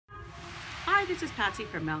this is Patsy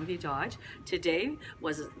from Mountain View Dodge. Today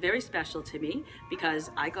was very special to me because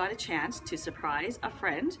I got a chance to surprise a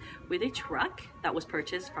friend with a truck that was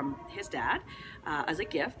purchased from his dad as a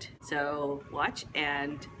gift. So watch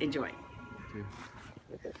and enjoy.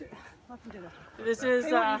 This is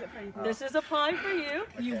a pie for you.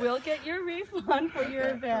 You will get your refund for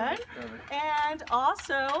your van. And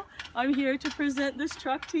also, I'm here to present this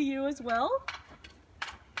truck to you as well.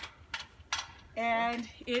 And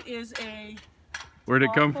it is a Where'd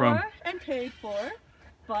it come from? And paid for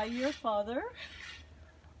by your father.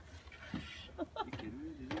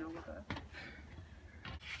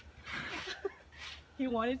 He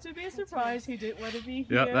wanted to be a surprise. He didn't want to be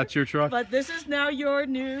here. Yeah, that's your truck. But this is now your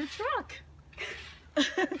new truck.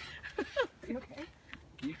 You okay?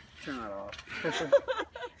 Can you turn that off?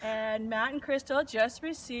 And Matt and Crystal just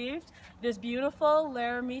received this beautiful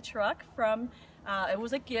Laramie truck from, it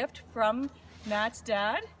was a gift from Matt's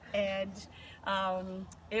dad, and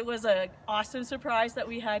it was an awesome surprise that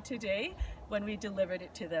we had today when we delivered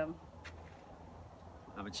it to them.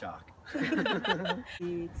 I'm in shock.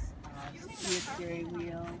 Seats, steering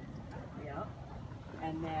wheel, yeah,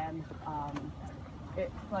 and then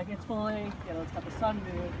it's fully, it's got the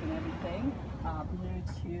sunroof and everything,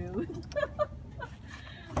 Bluetooth,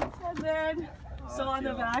 and then on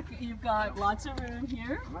the back you've got lots of room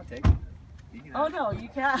here. I'm not taking it. Oh no, you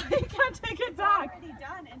can't. You can't take it back. It's already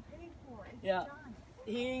done and paid for. It's Yeah.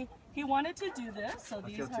 done. He wanted to do this, so I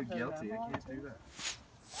these feel have too the guilty. I remote. can't do that.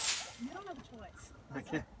 You don't have a choice. I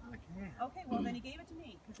can't. Okay, well then he gave it to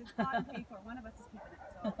me because it's bought and paid for. One of us is keeping it,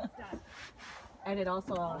 so it's done. And it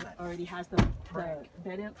also already has the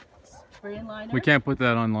bed spray-in liner. We can't put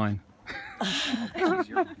that online. It's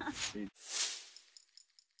easier.